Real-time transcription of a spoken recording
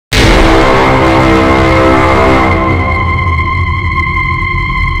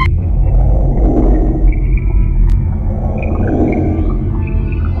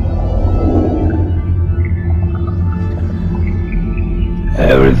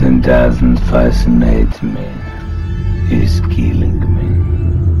Something doesn't fascinate me is killing me.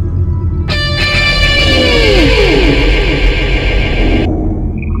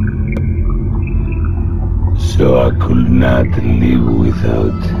 So I could not live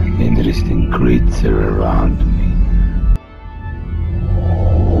without interesting creature around me.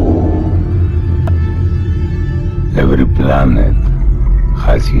 Every planet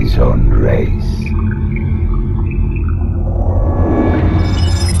has his own race.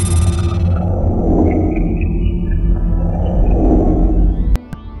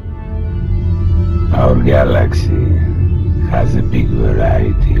 Our galaxy has a big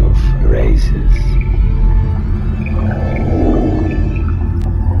variety of races.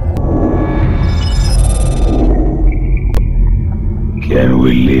 Can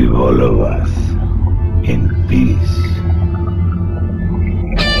we live, all of us, in peace?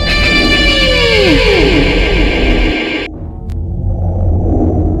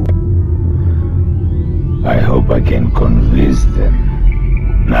 I hope I can convince them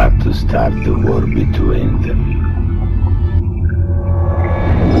not to start the war between them.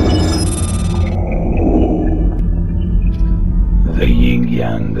 The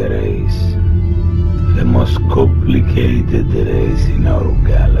yin-yang race, the most complicated race in our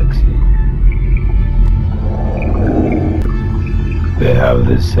galaxy. They have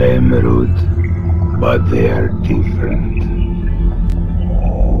the same root, but they are different.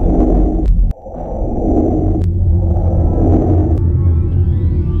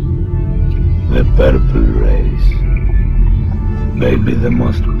 The purple race may be the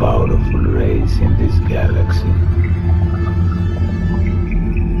most powerful race in this galaxy.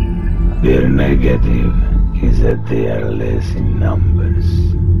 Their negative is that they are less in numbers.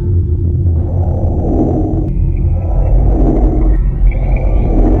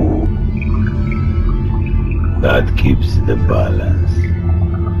 That keeps the balance.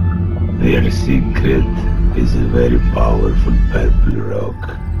 Their secret is a very powerful purple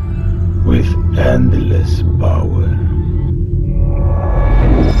rock with endless power.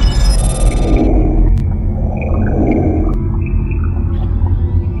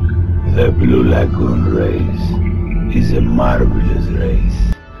 The Blue Lagoon race is a marvelous race,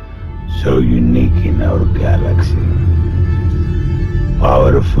 so unique in our galaxy.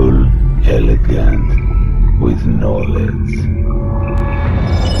 Powerful, elegant, with knowledge.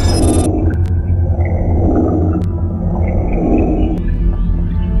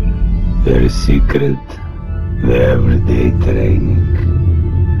 Their secret, the everyday training.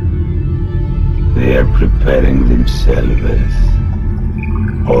 They are preparing themselves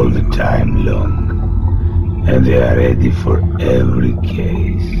all the time long, and they are ready for every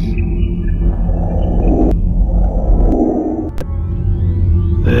case.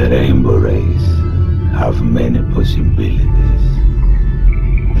 The rainbow race have many possibilities.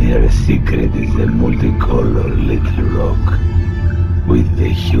 Their secret is a multicolored little rock with a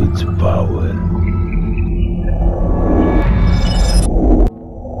huge power.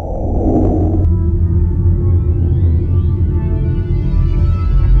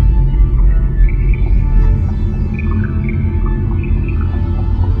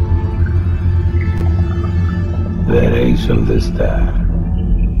 The race of the star,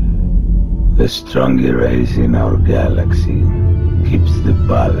 the strongest race in our galaxy, keeps the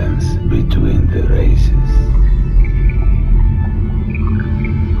balance between the races.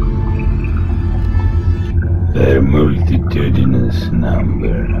 Their multitudinous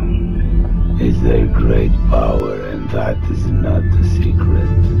number is their great power, and that is not a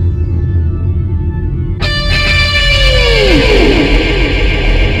secret.